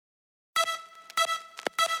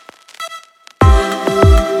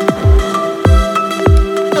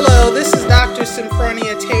Dr.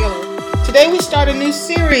 Symphronia Taylor. Today we start a new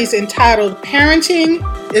series entitled Parenting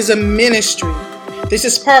is a Ministry. This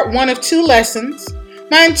is part 1 of 2 lessons.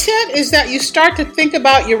 My intent is that you start to think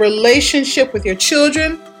about your relationship with your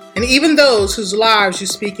children and even those whose lives you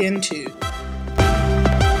speak into.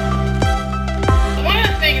 One of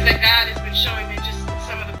the things that God has been showing me, just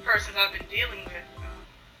some of the persons I've been dealing with,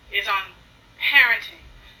 is on parenting.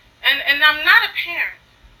 And I'm not a parent,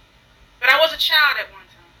 but I was a child at one time.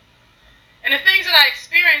 And the things that I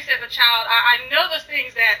experienced as a child, I know the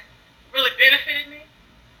things that really benefited me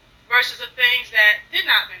versus the things that did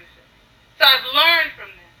not benefit me. So I've learned from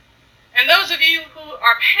them. And those of you who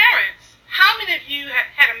are parents, how many of you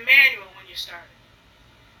had a manual when you started?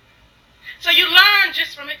 So you learn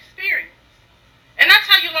just from experience. And that's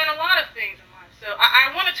how you learn a lot of things in life. So I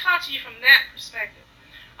want to talk to you from that perspective.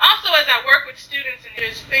 Also, as I work with students, and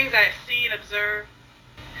there's things I see and observe.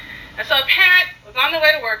 And so a parent was on their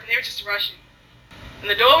way to work, and they were just rushing. And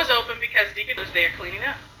the door was open because Deacon was there cleaning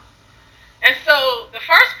up. And so the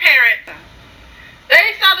first parent,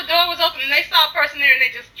 they saw the door was open, and they saw a person there, and they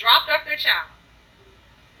just dropped off their child.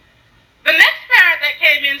 The next parent that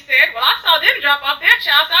came in said, well, I saw them drop off their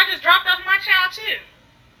child, so I just dropped off my child too.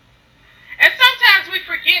 And sometimes we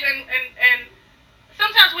forget, and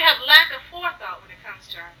sometimes we have lack of forethought when it comes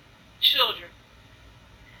to our children.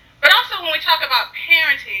 But also when we talk about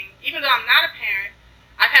parenting, even though I'm not a parent,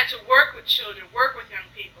 I've had to work with children, work with young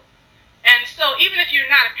people. And so even if you're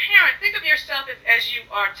not a parent, think of yourself as you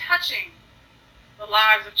are touching the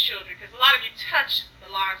lives of children, because a lot of you touch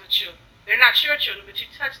the lives of children. They're not your children, but you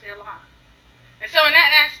touch their lives. And so in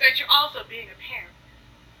that aspect, you're also being a parent.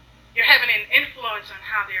 You're having an influence on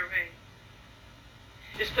how they're raised.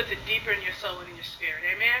 This puts it deeper in your soul and in your spirit.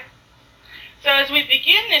 Amen? So as we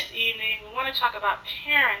begin this evening, we want to talk about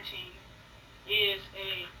parenting is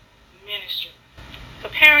a ministry.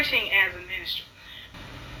 So parenting as a ministry.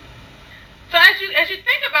 So as you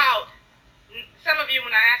think about, some of you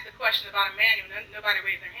when I asked the question about a manual, nobody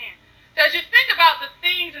raised their hand. So as you think about the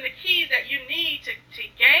things and the keys that you need to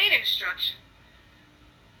gain instruction,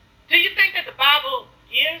 do you think that the Bible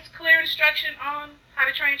gives clear instruction on how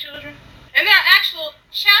to train children? And there are actual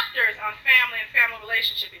chapters on family and family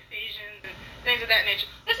relationship, Ephesians and things of that nature.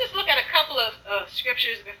 Let's just look at a couple of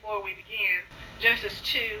scriptures before we begin. Genesis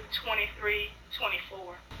 2, 23,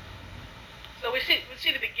 24. So we see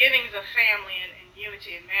the beginnings of family and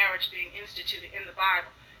unity and marriage being instituted in the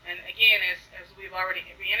Bible. And again, as we've already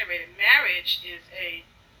reiterated, marriage is a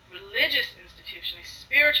religious institution, a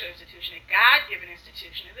spiritual institution, a God-given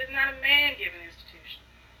institution. It is not a man-given institution.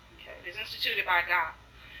 Okay, it is instituted by God.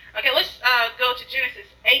 Okay, let's go to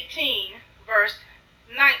Genesis 18, verse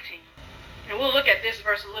 19. And we'll look at this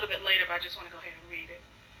verse a little bit later, but I just want to go ahead and read it.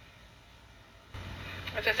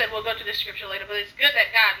 As I said, we'll go to this scripture later, but it's good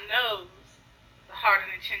that God knows the heart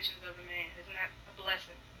and intentions of the man. Isn't that a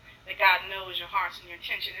blessing? That God knows your hearts and your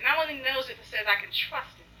intention. And not only knows it, but says, I can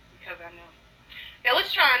trust it because I know it. Now,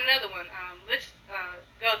 let's try another one. Let's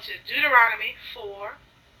go to Deuteronomy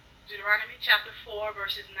chapter 4,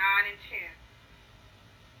 verses 9 and 10.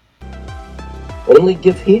 Only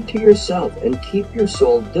give heed to yourself and keep your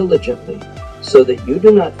soul diligently, so that you do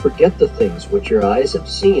not forget the things which your eyes have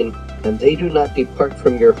seen, and they do not depart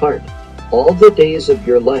from your heart, all the days of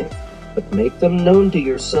your life, but make them known to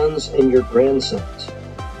your sons and your grandsons.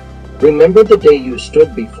 Remember the day you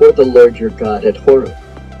stood before the Lord your God at Horeb,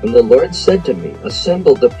 when the Lord said to me,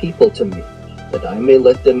 assemble the people to me, that I may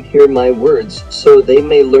let them hear my words, so they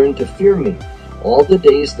may learn to fear me all the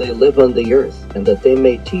days they live on the earth, and that they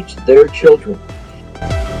may teach their children.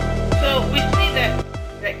 So we see that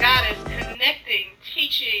God is connecting,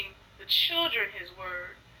 teaching the children his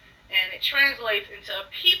word, and it translates into a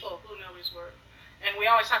people who know his word. And we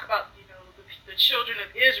always talk about, the children of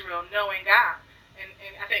Israel knowing God. And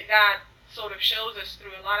I think God sort of shows us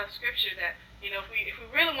through a lot of scripture that, if we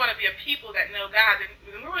really want to be a people that know God,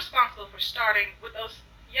 then we're responsible for starting with those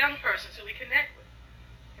young persons who we connect with.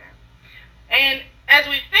 Okay? And as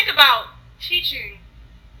we think about teaching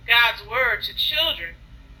God's word to children,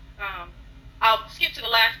 I'll skip to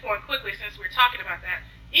the last point quickly since we're talking about that.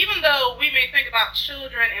 Even though we may think about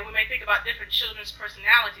children and we may think about different children's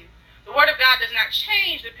personalities, the word of God does not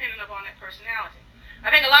change depending upon that personality. I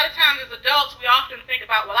think a lot of times as adults, we often think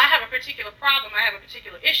about, well, I have a particular problem, I have a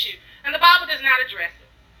particular issue, and the Bible does not address it.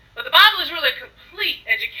 But the Bible is really a complete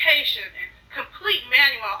education and complete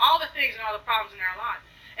manual on all the things and all the problems in our life.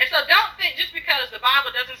 And so don't think just because the Bible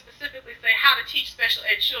doesn't specifically say how to teach special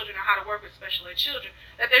ed children or how to work with special ed children,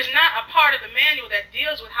 that there's not a part of the manual that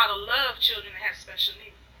deals with how to love children that have special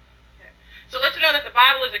needs. Okay? So let's know that the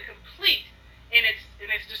Bible is a complete in its in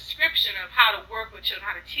its description of how to work with children,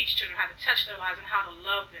 how to teach children, how to touch their lives, and how to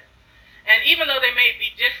love them. And even though they may be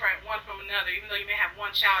different one from another, even though you may have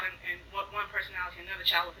one child and one personality, another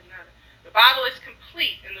child with another, the Bible is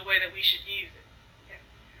complete in the way that we should use it.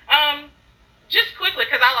 Okay? Just quickly,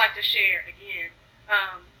 because I like to share again,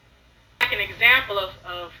 like an example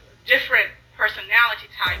of different personality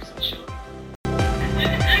types of children.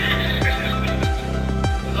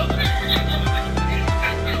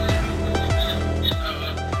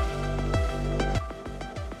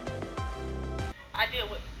 I deal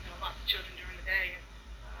with lots of children during the day, and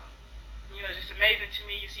it's just amazing to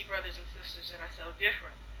me. You see brothers and sisters that are so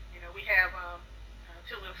different. We have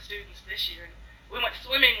 2 little students this year, and we went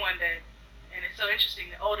swimming one day, and it's so interesting,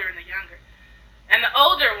 the older and the younger. And the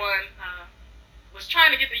older one was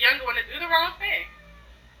trying to get the younger one to do the wrong thing.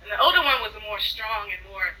 And the older one was the more strong and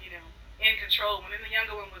more, in control one, and the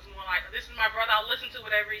younger one was more like, this is my brother, I'll listen to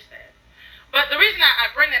whatever he says. But the reason I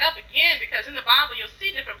bring that up again, because in the Bible you'll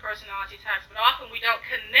see different personality types, but often we don't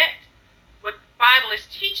connect what the Bible is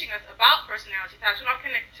teaching us about personality types. We don't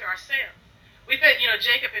connect it to ourselves. We think,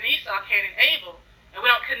 Jacob and Esau, Cain and Abel, and we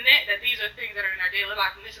don't connect that these are things that are in our daily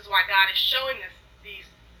life, and this is why God is showing us these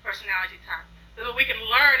personality types, so that we can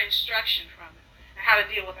learn instruction from it and how to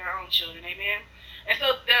deal with our own children. Amen? And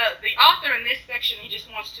so the author in this section, he just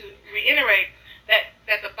wants to reiterate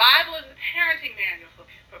that the Bible is a parenting manual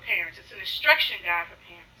for parents. It's an instruction guide for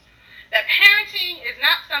parents. That parenting is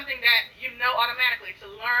not something that you know automatically. It's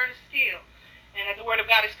a learned skill. And that the Word of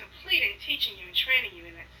God is complete in teaching you and training you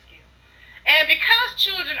in that skill. And because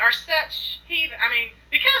children are such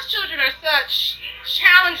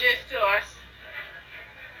challenges to us,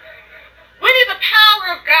 we need the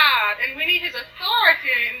power of God, and we need His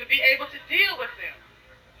authority to be able to deal with them.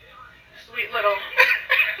 Sweet little.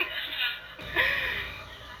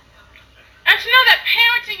 And to know that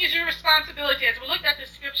parenting is your responsibility. As we looked at the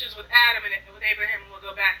scriptures with Adam and with Abraham, and we'll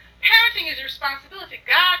go back. Parenting is your responsibility.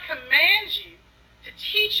 God commands you to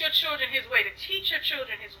teach your children His way, to teach your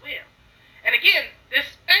children His will. And again,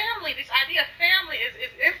 this idea of family is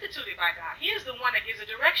instituted by God. He is the one that gives the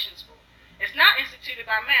directions for it. It's not instituted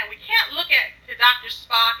by man. We can't look at Dr.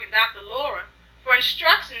 Spock and Dr. Laura for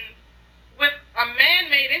instruction with a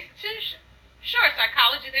man-made institution. Sure,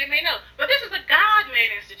 psychology they may know, but this is a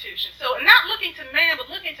God-made institution. So not looking to man, but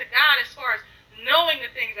looking to God as far as knowing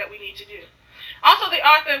the things that we need to do. Also, the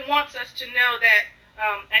author wants us to know that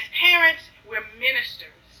as parents, we're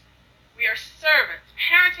ministers. We are servants.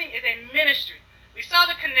 Parenting is a ministry. We saw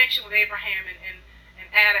the connection with Abraham and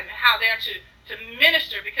Adam and how they're to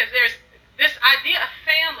minister, because there's this idea of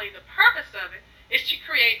family. The purpose of it is to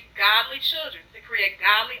create godly children, to create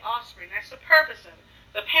godly offspring. That's the purpose of it.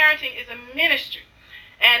 The parenting is a ministry.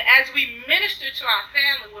 And as we minister to our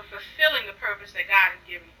family, we're fulfilling the purpose that God has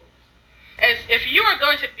given for us. As if you are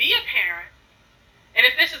going to be a parent, and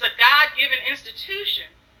if this is a God-given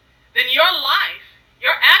institution, then your life,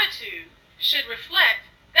 your attitude should reflect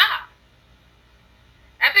God.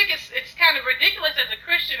 I think it's kind of ridiculous as a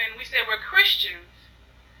Christian, and we say we're Christians,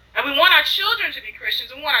 and we want our children to be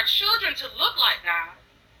Christians, and we want our children to look like God,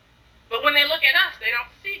 but when they look at us, they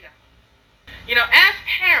don't see God. As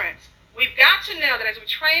parents, we've got to know that as we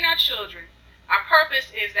train our children, our purpose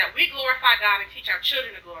is that we glorify God and teach our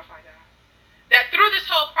children to glorify God. That through this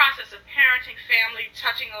whole process of parenting, family,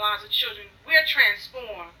 touching the lives of children, we're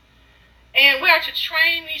transformed. And we are to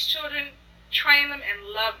train these children, train them, and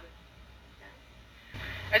love them.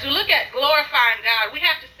 As we look at glorifying God, we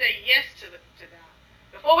have to say yes to God.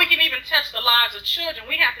 Before we can even touch the lives of children,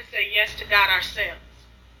 we have to say yes to God ourselves.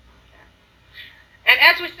 And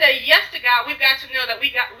as we say yes to God, we've got to know that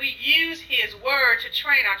we use His Word to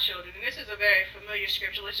train our children. And this is a very familiar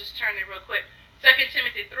scripture. Let's just turn there real quick. 2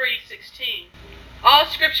 Timothy 3:16. All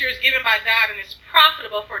Scripture is given by God and is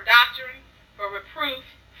profitable for doctrine, for reproof,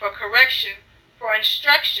 for correction, for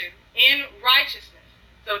instruction in righteousness.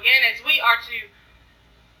 So again, as we are to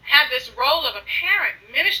have this role of a parent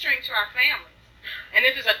ministering to our families, and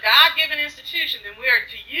this is a God-given institution, then we are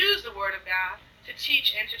to use the Word of God to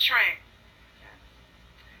teach and to train.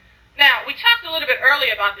 Now, we talked a little bit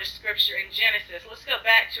earlier about this scripture in Genesis. Let's go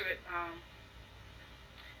back to it.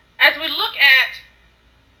 As we look at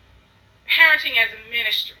parenting as a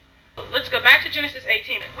ministry, let's go back to Genesis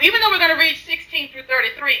 18. Even though we're going to read 16 through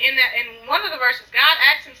 33, in one of the verses, God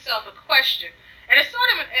asks Himself a question. And it's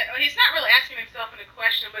He's not really asking Himself a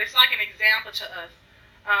question, but it's like an example to us.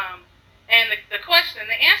 And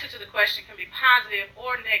the answer to the question can be positive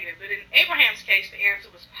or negative. But in Abraham's case, the answer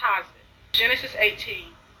was positive. Genesis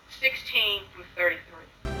 18. 16 through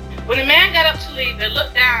 33. When the man got up to leave, they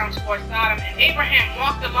looked down toward Sodom, and Abraham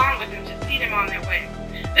walked along with them to see them on their way.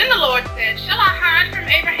 Then the Lord said, shall I hide from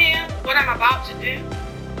Abraham what I'm about to do?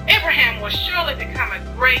 Abraham will surely become a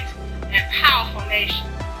great and powerful nation,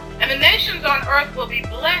 and the nations on earth will be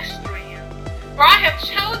blessed through him. For I have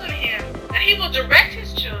chosen him that he will direct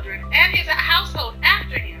his children and his household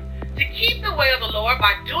after him to keep the way of the Lord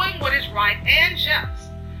by doing what is right and just.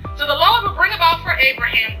 So the Lord will bring about for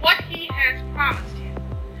Abraham what he has promised him.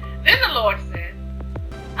 Then the Lord said,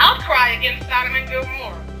 I'll cry against Sodom and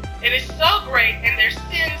Gomorrah. It is so great and their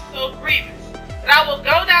sin so grievous that I will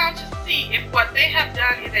go down to see if what they have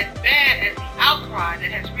done is as bad as the outcry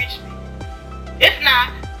that has reached me. If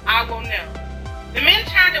not, I will know. The men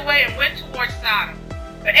turned away and went towards Sodom,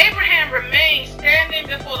 but Abraham remained standing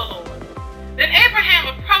before the Lord. Then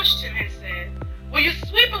Abraham approached him and said, will you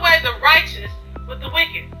sweep away the righteous with the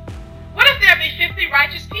wicked? What if there be 50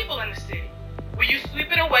 righteous people in the city? Will you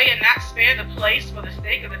sweep it away and not spare the place for the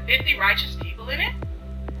sake of the 50 righteous people in it?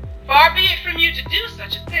 Far be it from you to do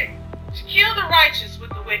such a thing, to kill the righteous with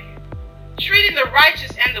the wicked, treating the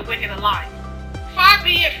righteous and the wicked alike. Far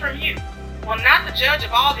be it from you. Will not the judge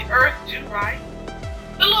of all the earth do right?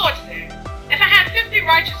 The Lord said, if I have 50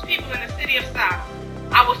 righteous people in the city of Sodom,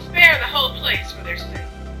 I will spare the whole place for their sake.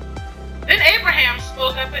 Then Abraham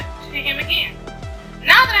spoke up to him again.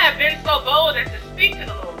 Now that I have been so bold as to speak to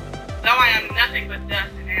the Lord, though I am nothing but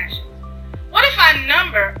dust and ashes, what if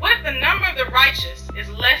the number of the righteous is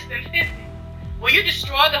less than 50? Will you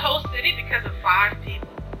destroy the whole city because of 5 people?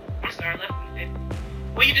 Less than 50.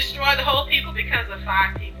 Will you destroy the whole people because of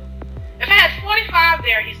 5 people? If I had 45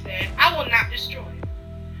 there, he said, I will not destroy it.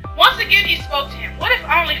 Once again he spoke to him. What if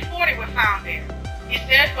only 40 were found there? He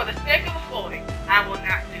said, for the sake of the 40, I will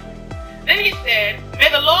not do it. Then he said, may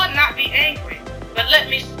the Lord not be angry, but let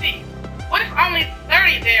me speak. What if only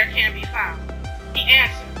 30 there can be found? He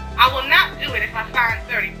answered, I will not do it if I find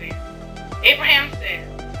 30 there. Abraham said,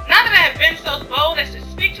 now that I have been so bold as to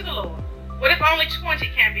speak to the Lord, what if only 20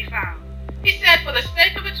 can be found? He said, for the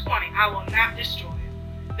sake of the 20, I will not destroy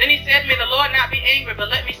it. Then he said, may the Lord not be angry, but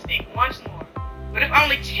let me speak once more. What if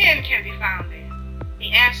only 10 can be found there?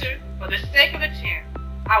 He answered, for the sake of the 10,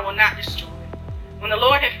 I will not destroy it. When the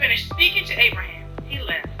Lord had finished speaking to Abraham, he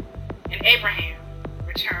left, and Abraham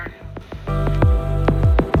returned home.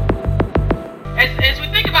 As we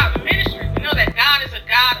think about ministry, we know that God is a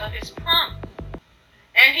God of his promise.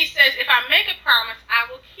 And he says, if I make a promise, I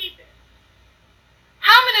will keep it.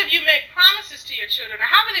 How many of you make promises to your children, or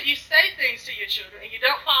how many of you say things to your children and you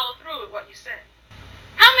don't follow through with what you say?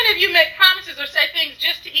 How many of you make promises or say things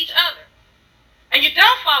just to each other and you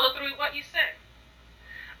don't follow through with what you say?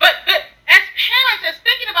 But as parents, as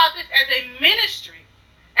thinking about this as a ministry,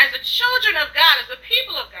 as the children of God, as the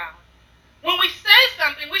people of God, when we say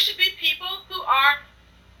something, we should be people who are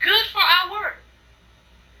good for our word.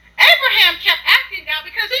 Abraham kept asking God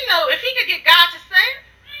because he knew if he could get God to say it,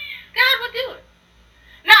 God would do it.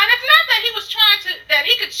 Now, and it's not that he was that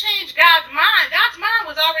he could change God's mind. God's mind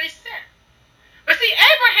was already set. But see,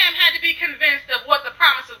 Abraham had to be convinced of what the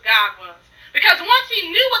promise of God was. Because once he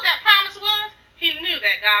knew what that promise was, he knew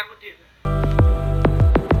that God would do it.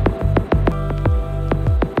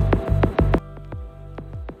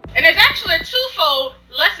 And there's actually a twofold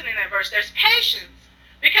lesson in that verse. There's patience,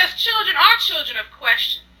 because children are children of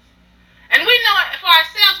questions. And we know for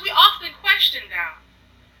ourselves, we often question God.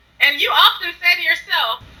 And you often say to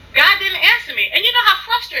yourself, God didn't answer me. And you know how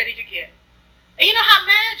frustrated you get. And you know how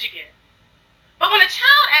mad you get. But when a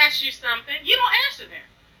child asks you something, you don't answer them.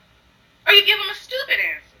 Or you give them a stupid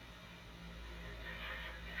answer.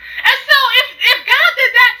 And so if God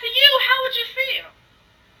did that to you, how would you feel?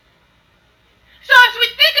 So as we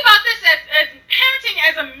think about this as parenting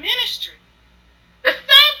as a ministry, the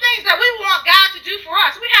same things that we want God to do for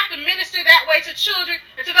us, we have to minister that way to children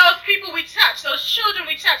and to those people we touch, those children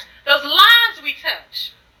we touch, those lives we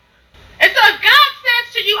touch. And so if God says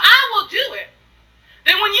to you, I will do it,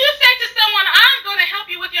 then when you say to someone, I'm going to help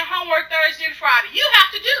you with your homework Thursday and Friday, you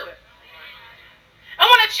have to do it. And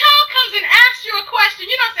when a child comes and asks you a question,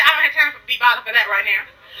 you don't say, I don't have time to be bothered for that right now.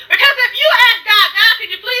 Because if you ask God, God, can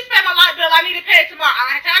you please pay my light bill? I need to pay it tomorrow. I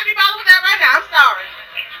don't have time to be bothered with that right now. I'm sorry.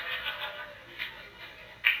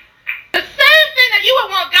 The same thing that you would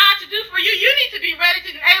want God to do for you, you need to be ready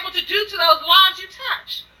and able to do to those lives you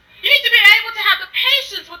touch. You need to be able to have the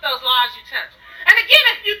patience with those lives you touch. And again,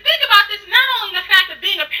 if you think about this, not only the fact of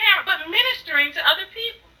being a parent, but ministering to other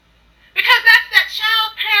people. Because that's that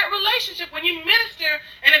child-parent relationship when you minister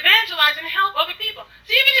and evangelize and help other people.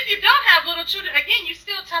 So even if you don't have little children, again, you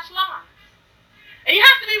still touch lives. And you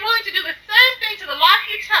have to be willing to do the same thing to the life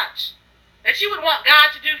you touch that you would want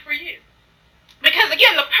God to do for you. Because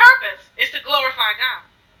again, the purpose is to glorify God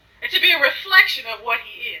and to be a reflection of what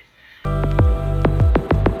he is.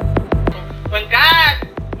 When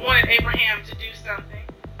God wanted Abraham to do something,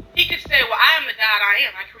 he could say, well, I am the God I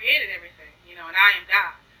am. I created everything, and I am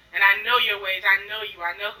God. And I know your ways. I know you.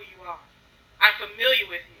 I know who you are. I'm familiar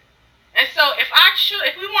with you. And so if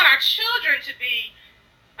we want our children to be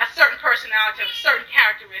a certain personality, a certain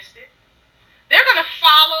characteristic, they're going to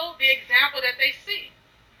follow the example that they see.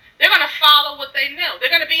 They're going to follow what they know.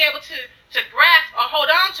 They're going to be able to grasp or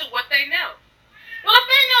hold on to what they know. Well, if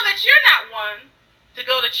they know that you're not one to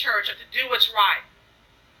go to church or to do what's right,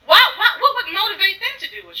 what would motivate them to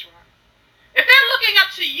do what's right? If they're looking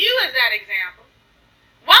up to you as that example,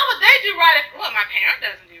 why would they do right if, well, my parent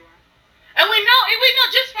doesn't do right? And we know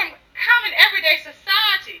just from common everyday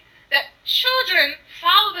society that children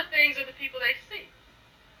follow the things of the people they see.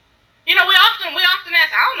 We often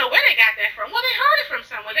ask, I don't know where they got that from. Well, they heard it from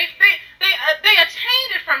somewhere. They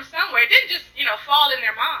attained it from somewhere. It didn't just, fall in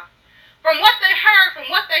their mind. From what they heard, from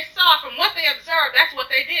what they saw, from what they observed, that's what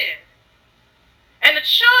they did. And the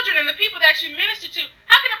children and the people that you minister to,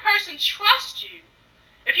 how can a person trust you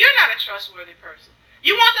if you're not a trustworthy person?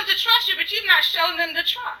 You want them to trust you, but you've not shown them the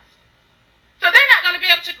trust. So they're not going to be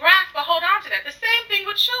able to grasp or hold on to that. The same thing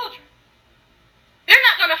with children. They're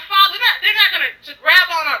not going to follow, they're not going to grab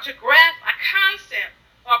on or to grasp a concept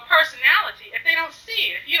or a personality if they don't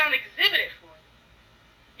see it, if you don't exhibit it for them.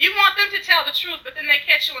 You want them to tell the truth, but then they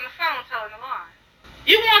catch you on the phone telling a lie.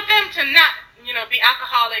 You want them to not, be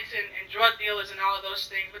alcoholics and drug dealers and all of those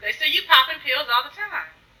things, but they say you popping pills all the time.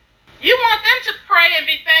 You want them to pray and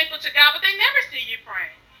be thankful to God, but they never see you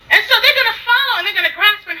praying. And so they're going to follow and they're going to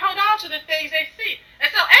grasp and hold on to the things they see. And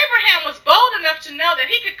so Abraham was bold enough to know that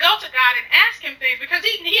he could go to God and ask him things because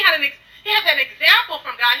he had that example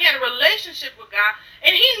from God. He had a relationship with God,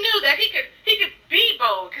 and he knew that he could be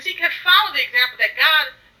bold because he could follow the example that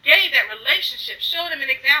God gave that relationship, showed him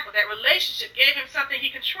an example. That relationship gave him something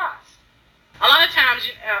he could trust. A lot of times,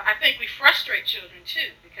 I think we frustrate children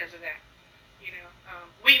too because of that.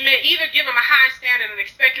 We may either give them a high standard and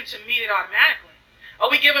expect them to meet it automatically,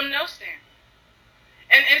 or we give them no standard.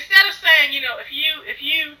 And instead of saying, if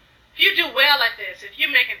you do well at this, if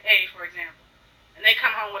you make an A, for example, and they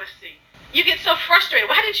come home with a C, you get so frustrated.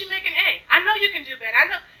 Why didn't you make an A? I know you can do better. I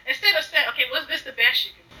know. Instead of saying, okay, was this the best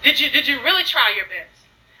you can do? Did you really try your best?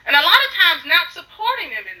 And a lot of times, not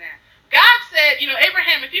supporting them in that. God said,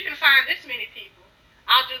 Abraham, if you can find this many people,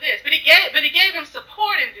 I'll do this. But he gave him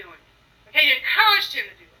support in doing it. Okay, you encouraged him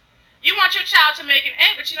to do it. You want your child to make an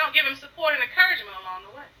A, but you don't give him support and encouragement along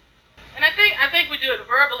the way. And I think we do it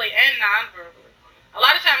verbally and non-verbally. A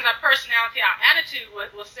lot of times our personality, our attitude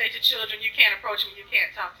will say to children, you can't approach me, you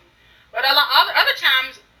can't talk to me. But other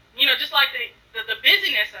times, just like the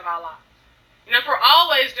busyness of our lives. If we're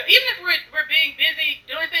always, even if we're being busy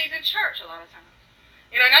doing things in church a lot of times.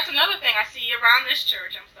 And that's another thing I see around this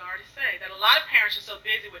church, I'm sorry to say, that a lot of parents are so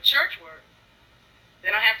busy with church work, they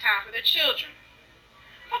don't have time for their children.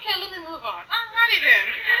 Okay, let me move on. Alrighty then.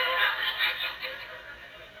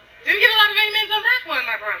 Didn't get a lot of amens on that one,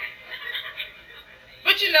 my brother.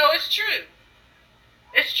 But it's true.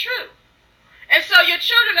 It's true. And so your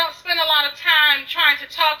children don't spend a lot of time trying to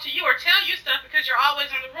talk to you or tell you stuff because you're always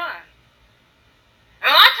on the run. And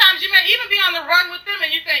a lot of times you may even be on the run with them and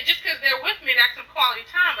you think just because they're with me, that's some quality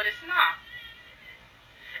time, but it's not.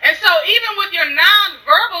 And so even with your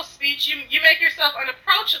non-verbal speech, you make yourself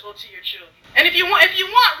unapproachable to your children. And if you want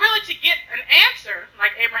really to get an answer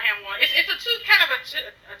like Abraham wanted, it's a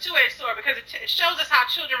two-edged sword because it shows us how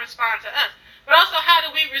children respond to us, but also how do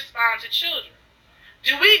we respond to children?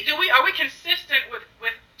 Are we consistent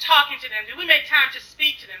with talking to them? Do we make time to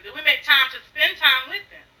speak to them? Do we make time to spend time with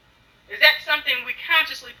them? Is that something we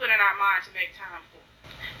consciously put in our mind to make time for?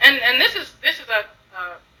 And this is a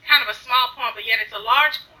kind of a small point, but yet it's a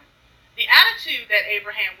large point. The attitude that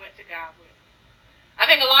Abraham went to God with. I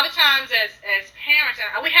think a lot of times as parents,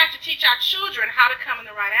 we have to teach our children how to come in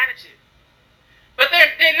the right attitude. But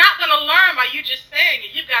they're not going to learn by you just saying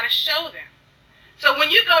it. You've got to show them. So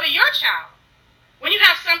when you go to your child, when you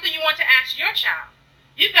have something you want to ask your child,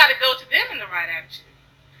 you've got to go to them in the right attitude.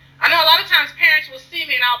 I know a lot of times parents will see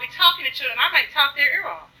me and I'll be talking to children. I might talk their ear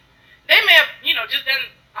off. They may have, just done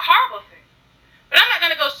a horrible thing. But I'm not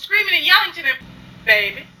going to go screaming and yelling to them,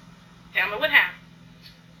 baby, tell me what happened.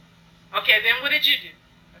 Okay, then what did you do?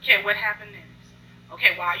 Okay, what happened next?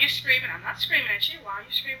 Okay, why are you screaming? I'm not screaming at you. Why are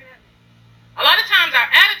you screaming at me? A lot of times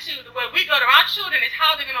our attitude, the way we go to our children, is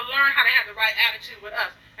how they're going to learn how to have the right attitude with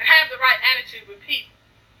us and have the right attitude with people.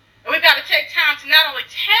 And we've got to take time to not only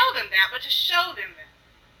tell them that, but to show them that.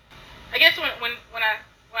 I guess when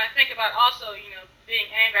I think about also,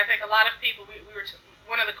 being angry, I think a lot of people,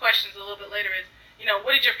 one of the questions a little bit later is,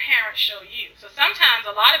 what did your parents show you? So sometimes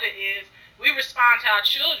a lot of it is we respond to our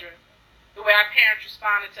children the way our parents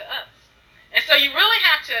responded to us. And so you really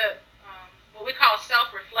have to, what we call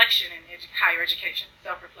self-reflection in higher education,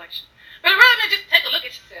 self-reflection. But it really means just take a look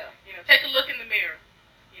at yourself, take a look in the mirror,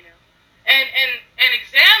 and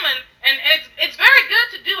examine, and it's very good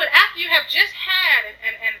to do it after you have just had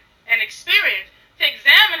an experience, to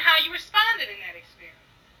examine how you responded in that experience.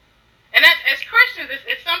 And that, as Christians,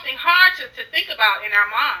 it's something hard to think about in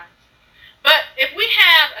our minds. But if we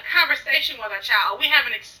have a conversation with our child, or we have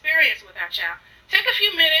an experience with our child, take a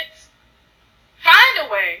few minutes, find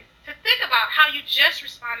a way to think about how you just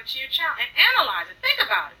responded to your child and analyze it. Think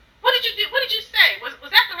about it. What did you do? What did you say? Was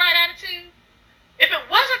that the right attitude? If it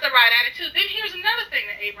wasn't the right attitude, then here's another thing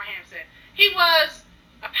that Abraham said. He was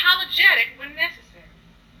apologetic when necessary.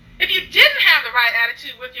 If you didn't have the right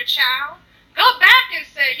attitude with your child, go back and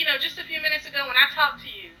say, just a few minutes ago when I talked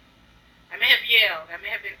to you, I may have yelled, I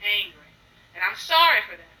may have been angry, and I'm sorry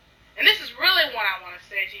for that. And this is really what I want to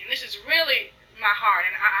say to you, and this is really my heart,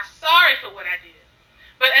 and I'm sorry for what I did.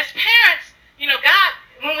 But as parents, God,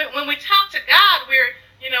 when we talk to God,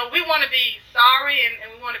 we want to be sorry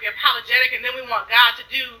and we want to be apologetic, and then we want God to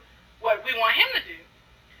do what we want Him to do.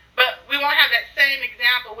 But we won't have that same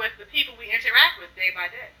example with the people we interact with day by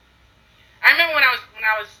day. I remember when I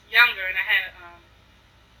was younger, and I had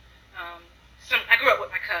I grew up with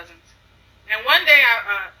my cousins, and one day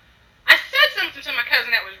I said something to my cousin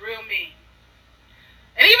that was real mean.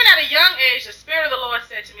 And even at a young age, the Spirit of the Lord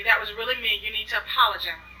said to me, that was really mean, you need to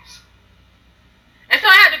apologize. And so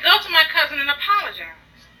I had to go to my cousin and apologize.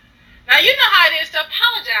 Now, you know how it is to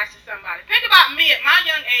apologize to somebody. Think about me at my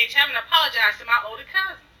young age having to apologize to my older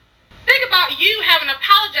cousin. Think about you having to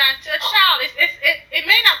apologize to a child. It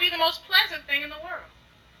may not be the most pleasant thing in the world.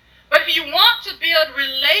 But if you want to build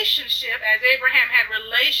relationship, as Abraham had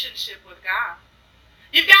relationship with God,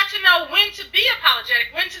 you've got to know when to be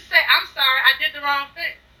apologetic, when to say, I'm sorry, I did the wrong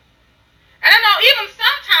thing. And I know even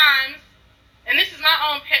sometimes, and this is my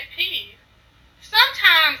own pet peeve,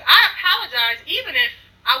 sometimes I apologize even if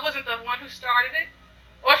I wasn't the one who started it,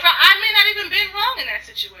 or if I may not even been wrong in that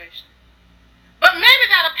situation. But maybe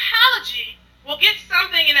that apology will get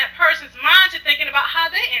something in that person's mind to thinking about how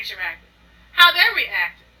they interacted, how they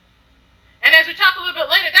reacted. And as we talk a little bit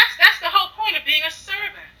later, that's the whole point of being a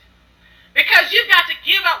servant. Because you've got to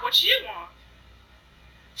give up what you want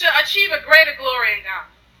to achieve a greater glory in God.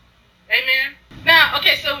 Amen? Now,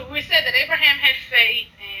 okay, so we said that Abraham had faith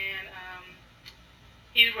and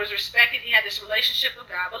he was respected. He had this relationship with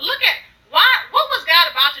God. But look at, what was God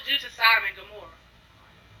about to do to Sodom and Gomorrah?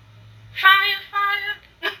 Fire.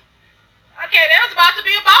 Okay, there was about to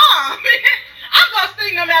be a bomb. I'm going to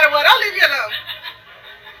sing no matter what. I'll leave you alone.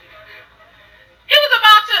 He was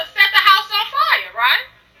about to set the house on fire, right?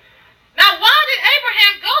 Now, why did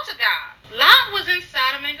Abraham go to God? Lot was in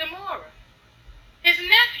Sodom and Gomorrah, his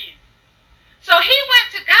nephew. So he went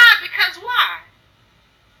to God because why?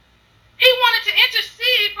 He wanted to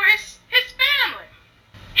intercede for his family.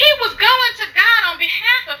 He was going to God on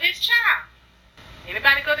behalf of his child.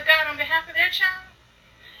 Anybody go to God on behalf of their child?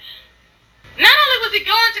 Not only was he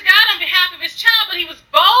going to God on behalf of his child, but he was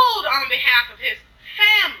bold on behalf of his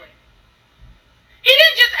family. He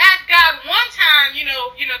didn't just ask God one time,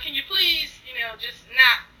 can you please,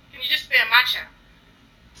 can you just spare my child?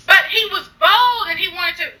 But he was bold, and he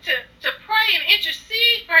wanted to pray and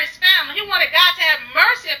intercede for his family. He wanted God to have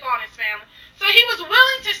mercy upon his family. So he was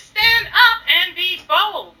willing to stand up and be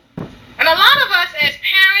bold. And a lot of us as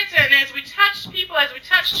parents and as we touch people, as we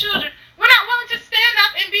touch children, we're not willing to stand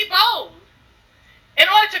up and be bold in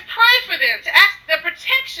order to pray for them, to ask the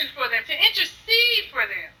protection for them, to intercede for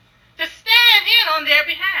them, to stand in on their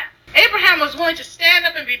behalf. Abraham was willing to stand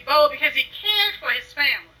up and be bold because he cared for his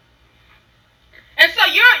family. And so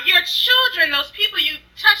your children, those people you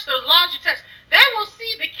touch, those lives you touch, they will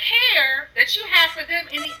see the care that you have for them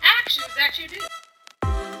in the actions that you do.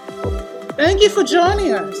 Thank you for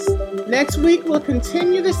joining us. Next week, we'll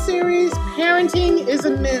continue the series, Parenting is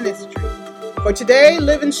a Ministry. For today,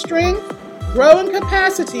 live in strength, grow in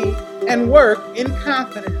capacity, and work in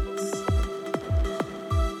confidence.